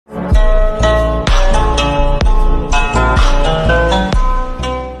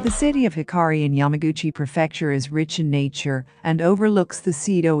city of Hikari in Yamaguchi Prefecture is rich in nature and overlooks the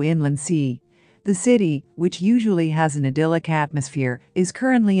Seto Inland Sea. The city, which usually has an idyllic atmosphere, is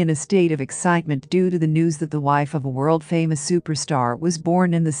currently in a state of excitement due to the news that the wife of a world-famous superstar was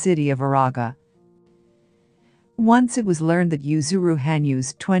born in the city of Araga. Once it was learned that Yuzuru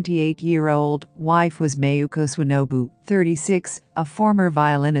Hanyu's 28-year-old wife was Mayuko Swanobu, 36, a former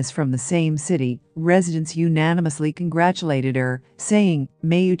violinist from the same city, residents unanimously congratulated her, saying,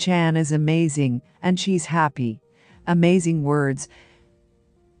 "Mayu-chan is amazing, and she's happy." Amazing words.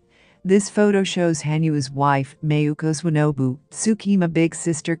 This photo shows Hanyu's wife, Mayuko Swanobu, Tsukima big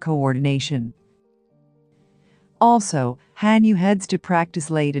sister coordination. Also, Hanyu heads to practice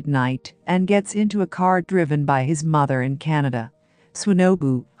late at night and gets into a car driven by his mother in Canada.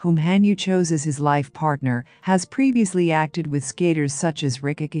 Swanobu, whom Hanyu chose as his life partner, has previously acted with skaters such as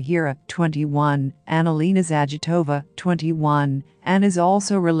Rika Kahira, 21, Annalena Zagitova, 21, and is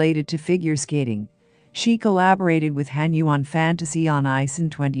also related to figure skating. She collaborated with Hanyu on Fantasy on Ice in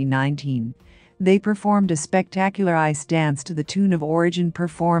 2019. They performed a spectacular ice dance to the tune of Origin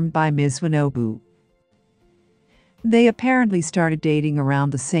performed by Ms. Swanobu. They apparently started dating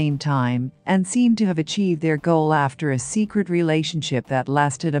around the same time and seem to have achieved their goal after a secret relationship that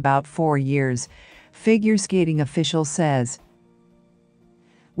lasted about 4 years, figure skating official says.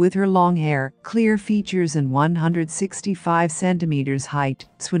 With her long hair, clear features and 165 centimeters height,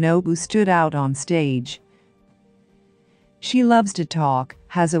 Swanobu stood out on stage. She loves to talk,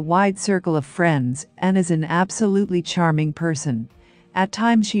 has a wide circle of friends, and is an absolutely charming person. At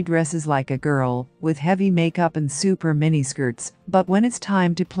times she dresses like a girl, with heavy makeup and super miniskirts, but when it's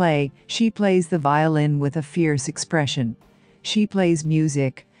time to play, she plays the violin with a fierce expression. She plays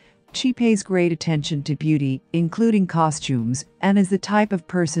music. She pays great attention to beauty, including costumes, and is the type of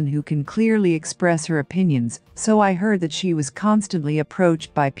person who can clearly express her opinions, so I heard that she was constantly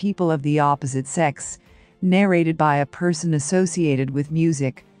approached by people of the opposite sex. Narrated by a person associated with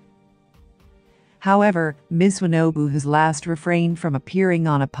music. However, Ms. Swanobu has last refrained from appearing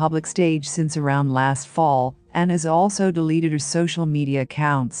on a public stage since around last fall, and has also deleted her social media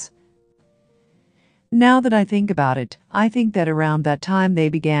accounts. Now that I think about it, I think that around that time they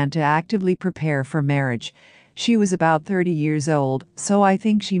began to actively prepare for marriage. She was about 30 years old, so I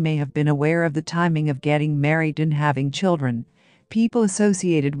think she may have been aware of the timing of getting married and having children. People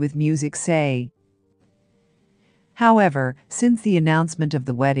associated with music say. However, since the announcement of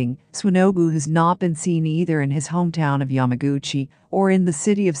the wedding, Swanobu has not been seen either in his hometown of Yamaguchi or in the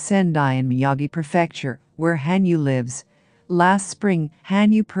city of Sendai in Miyagi Prefecture, where Hanyu lives. Last spring,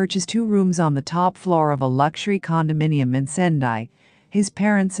 Hanyu purchased 2 rooms on the top floor of a luxury condominium in Sendai. His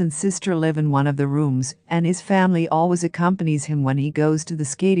parents and sister live in one of the rooms, and his family always accompanies him when he goes to the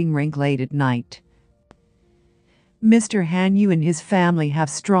skating rink late at night. Mr. Hanyu and his family have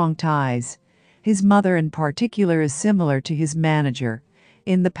strong ties. His mother in particular is similar to his manager.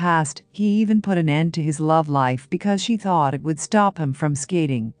 In the past, he even put an end to his love life because she thought it would stop him from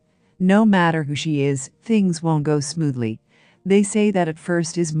skating. No matter who she is, things won't go smoothly. They say that at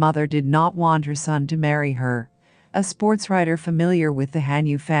first his mother did not want her son to marry her. A sports writer familiar with the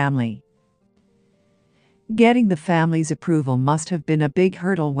Hanyu family. Getting the family's approval must have been a big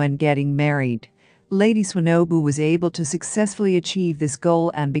hurdle when getting married. Lady Swanobu was able to successfully achieve this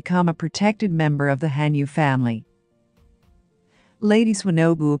goal and become a protected member of the Hanyu family. Lady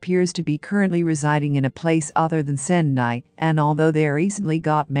Swanobu appears to be currently residing in a place other than Sendai, and although they recently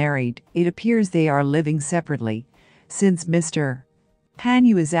got married, it appears they are living separately. Since Mr.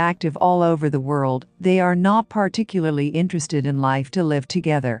 Hanyu is active all over the world, they are not particularly interested in life to live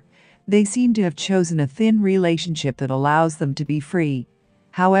together. They seem to have chosen a thin relationship that allows them to be free.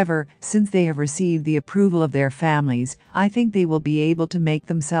 However, since they have received the approval of their families, I think they will be able to make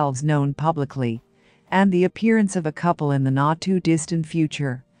themselves known publicly. And the appearance of a couple in the not-too-distant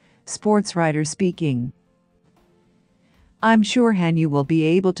future. Sports writer speaking. I'm sure Hanyu will be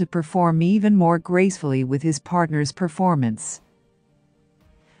able to perform even more gracefully with his partner's performance.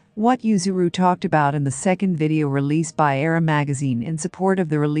 What Yuzuru talked about in the second video released by Era magazine in support of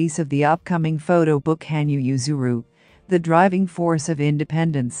the release of the upcoming photo book Hanyu Yuzuru. The driving force of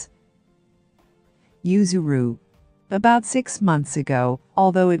independence. Yuzuru. About 6 months ago,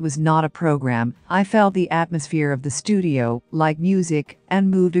 although it was not a program, I felt the atmosphere of the studio, like music,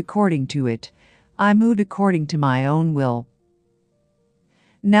 and moved according to it. I moved according to my own will.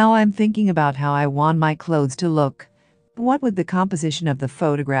 Now I'm thinking about how I want my clothes to look. What would the composition of the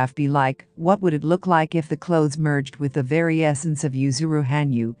photograph be like? What would it look like if the clothes merged with the very essence of Yuzuru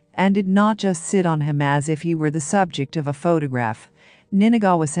Hanyu, and did not just sit on him as if he were the subject of a photograph?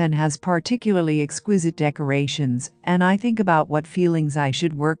 Ninagawa-sen has particularly exquisite decorations, and I think about what feelings I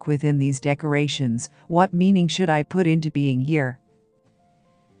should work with in these decorations, what meaning should I put into being here.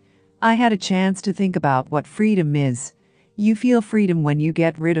 I had a chance to think about what freedom is. You feel freedom when you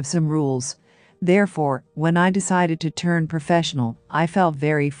get rid of some rules. Therefore, when I decided to turn professional, I felt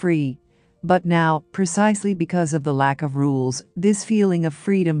very free. But now, precisely because of the lack of rules, this feeling of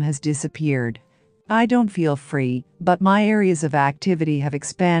freedom has disappeared. I don't feel free, but my areas of activity have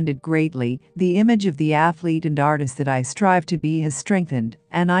expanded greatly. The image of the athlete and artist that I strive to be has strengthened,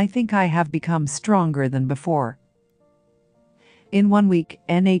 and I think I have become stronger than before. In 1 week,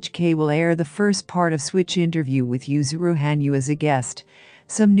 NHK will air the first part of Switch interview with Yuzuru Hanyu as a guest.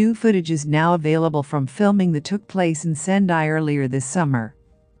 Some new footage is now available from filming that took place in Sendai earlier this summer.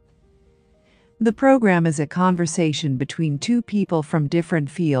 The program is a conversation between two people from different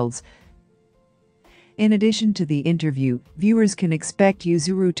fields. In addition to the interview, viewers can expect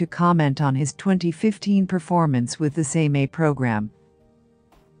Yuzuru to comment on his 2015 performance with the same program.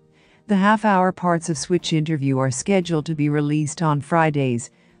 The half-hour parts of Switch interview are scheduled to be released on Fridays,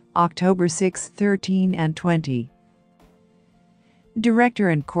 October 6, 13, and 20. Director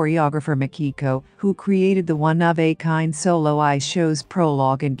and choreographer Mikiko, who created the one-of-a-kind solo ice show's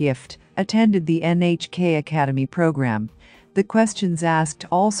Prologue and Gift, attended the NHK Academy program. The questions asked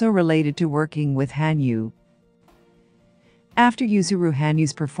also related to working with Hanyu. After Yuzuru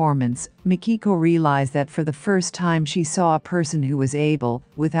Hanyu's performance, Mikiko realized that for the first time she saw a person who was able,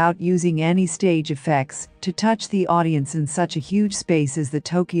 without using any stage effects, to touch the audience in such a huge space as the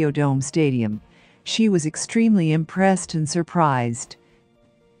Tokyo Dome Stadium. She was extremely impressed and surprised.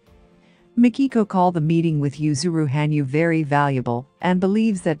 Mikiko called the meeting with Yuzuru Hanyu very valuable, and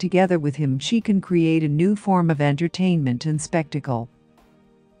believes that together with him she can create a new form of entertainment and spectacle.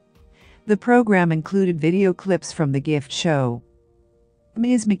 The program included video clips from the gift show.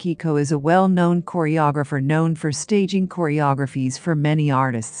 Ms. Mikiko is a well-known choreographer known for staging choreographies for many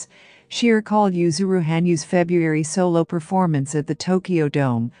artists. She recalled Yuzuru Hanyu's February solo performance at the Tokyo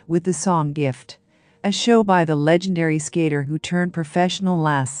Dome with the song Gift, a show by the legendary skater who turned professional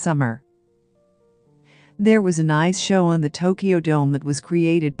last summer. There was an ice show on the Tokyo Dome that was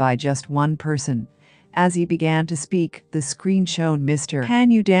created by just one person. As he began to speak, the screen showed Mr.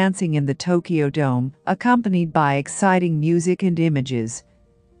 Hanyu dancing in the Tokyo Dome, accompanied by exciting music and images.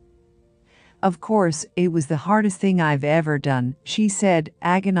 "Of course, it was the hardest thing I've ever done," she said,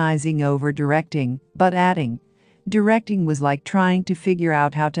 agonizing over directing, but adding, "Directing was like trying to figure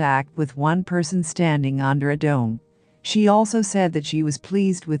out how to act with one person standing under a dome." She also said that she was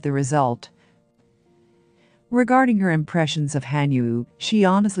pleased with the result. Regarding her impressions of Hanyu, she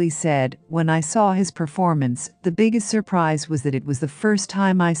honestly said, "When I saw his performance, the biggest surprise was that it was the first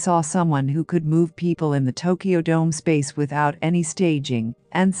time I saw someone who could move people in the Tokyo Dome space without any staging,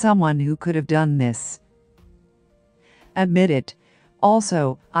 and someone who could have done this. Admit it.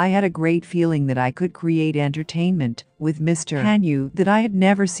 Also, I had a great feeling that I could create entertainment with Mr. Hanyu that I had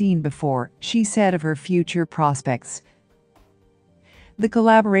never seen before," she said of her future prospects. The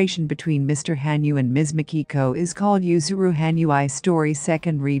collaboration between Mr. Hanyu and Ms. Mikiko is called Yuzuru Hanyu I Story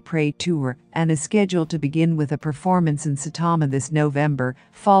Second Reprise Tour and is scheduled to begin with a performance in Saitama this November,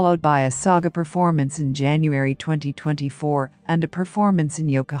 followed by a saga performance in January 2024 and a performance in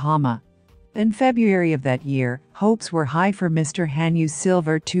Yokohama. In February of that year, hopes were high for Mr. Hanyu's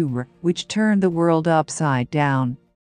Silver Tour, which turned the world upside down.